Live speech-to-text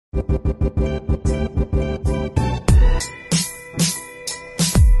Hey,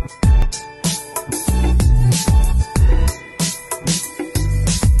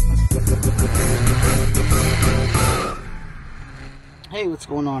 what's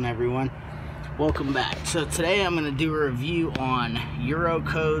going on, everyone? Welcome back. So today I'm going to do a review on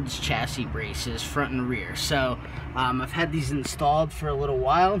Eurocode's chassis braces, front and rear. So I've had these installed for a little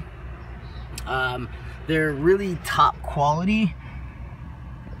while. They're really top quality.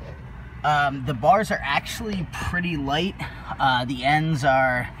 The bars are actually pretty light. The ends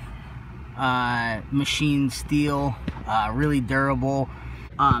are machined steel, really durable,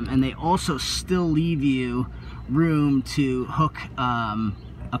 and they also still leave you room to hook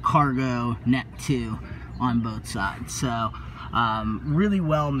a cargo net to on both sides. So really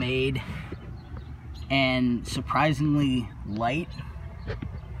well made and surprisingly light.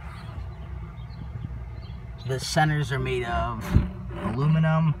 The centers are made of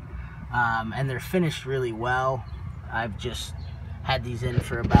aluminum, and they're finished really well. I've just had these in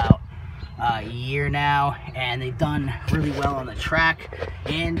for about a year now, and they've done really well on the track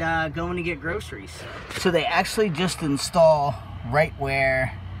and going to get groceries. So they actually just install right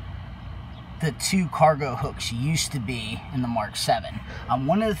where the two cargo hooks used to be in the Mark 7.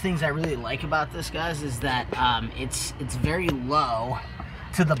 One of the things I really like about this, guys, is that it's very low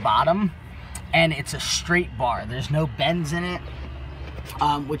to the bottom, and it's a straight bar. There's no bends in it,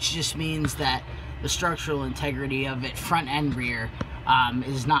 which just means that the structural integrity of it, front and rear,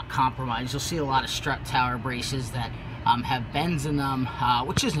 is not compromised. You'll see a lot of strut tower braces that have bends in them,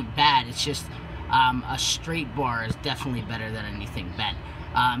 which isn't bad. It's just a straight bar is definitely better than anything bent.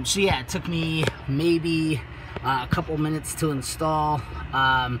 So yeah, it took me maybe a couple minutes to install.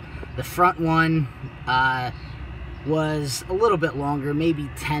 The front one was a little bit longer, maybe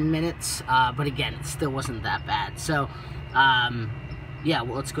 10 minutes, but again, it still wasn't that bad. So yeah,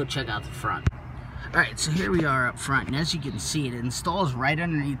 well, let's go check out the front. Alright, so here we are up front, and as you can see, it installs right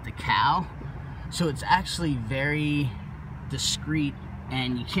underneath the cowl, so it's actually very discreet,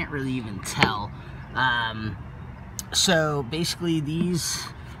 and you can't really even tell. So basically these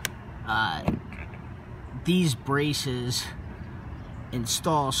braces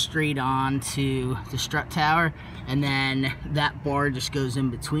install straight onto the strut tower, and then that bar just goes in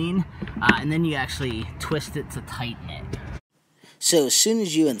between, and then you actually twist it to tighten it. So as soon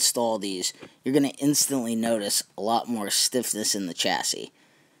as you install these, you're going to instantly notice a lot more stiffness in the chassis.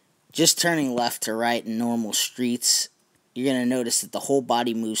 Just turning left to right in normal streets, you're going to notice that the whole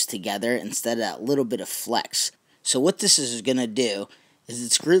body moves together instead of that little bit of flex. So what this is going to do is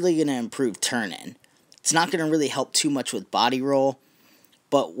it's really going to improve turn-in. It's not going to really help too much with body roll,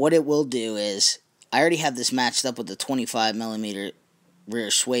 but what it will do is, I already have this matched up with the 25mm rear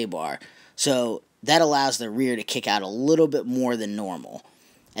sway bar, so that allows the rear to kick out a little bit more than normal.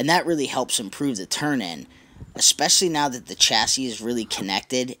 And that really helps improve the turn-in, especially now that the chassis is really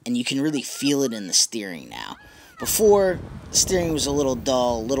connected, and you can really feel it in the steering now. Before, the steering was a little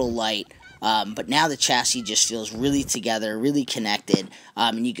dull, a little light, but now the chassis just feels really together, really connected,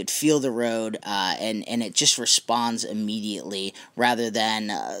 and you could feel the road, and it just responds immediately rather than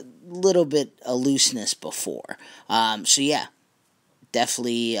a little bit of looseness before. So yeah,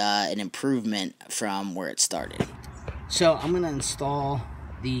 definitely an improvement from where it started. So I'm going to install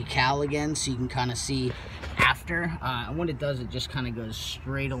the cowl again so you can kind of see after. And what it does, it just kind of goes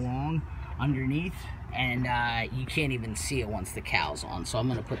straight along underneath, and you can't even see it once the cowl's on. So I'm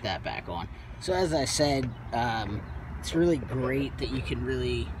going to put that back on. So as I said, it's really great that you can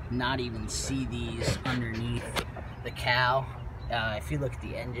really not even see these underneath the cowl. If you look at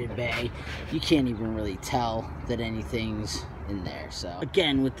the engine bay, you can't even really tell that anything's in there. So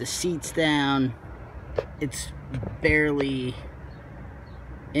again, with the seats down, it's barely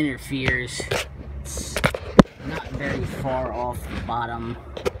interferes. It's not very far off the bottom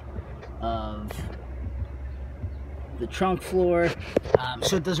of the trunk floor,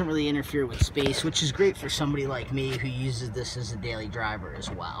 so it doesn't really interfere with space, which is great for somebody like me who uses this as a daily driver as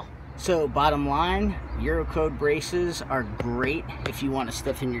well. So bottom line, Eurocode braces are great if you want to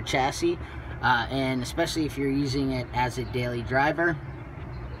stiffen your chassis, and especially if you're using it as a daily driver.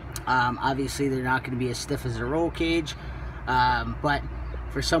 Obviously they're not going to be as stiff as a roll cage, but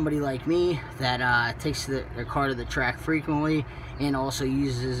for somebody like me that takes their car to the track frequently and also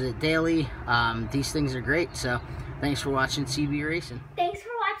uses it daily, these things are great. So thanks for watching CB Racing. Thanks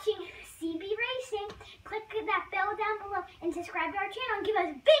for watching CB Racing. Click that bell down below and subscribe to our channel and give us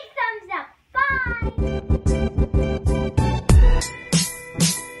a big